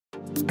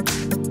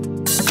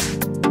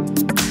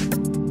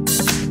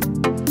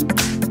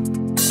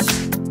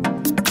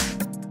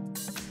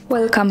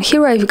Welcome,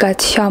 here I've got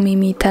Xiaomi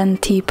Mi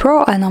 10T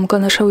Pro and I'm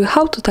gonna show you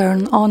how to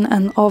turn on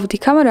and off the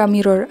camera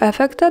mirror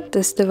effect at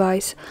this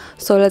device.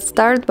 So let's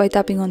start by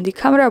tapping on the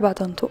camera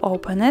button to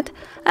open it,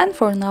 and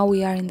for now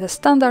we are in the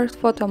standard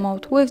photo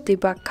mode with the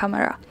back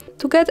camera.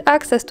 To get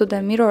access to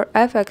the mirror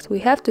effect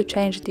we have to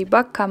change the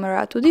back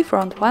camera to the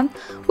front one.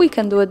 We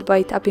can do it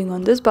by tapping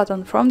on this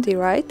button from the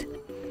right.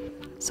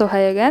 So hi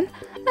again,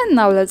 and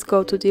now let's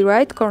go to the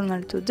right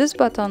corner to this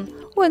button.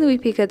 When we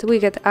pick it, we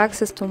get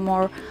access to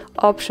more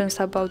options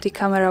about the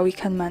camera we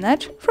can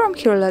manage. From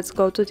here, let's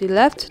go to the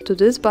left to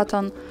this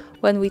button.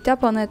 When we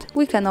tap on it,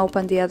 we can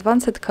open the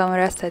advanced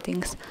camera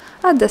settings.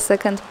 At the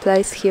second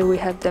place here we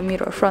have the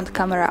mirror front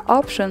camera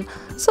option,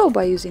 so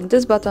by using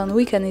this button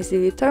we can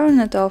easily turn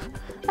it off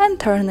and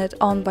turn it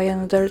on by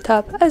another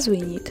tap as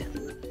we need.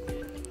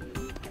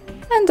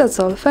 And that's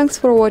all, thanks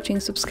for watching,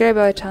 subscribe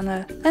our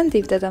channel and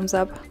leave the thumbs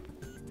up.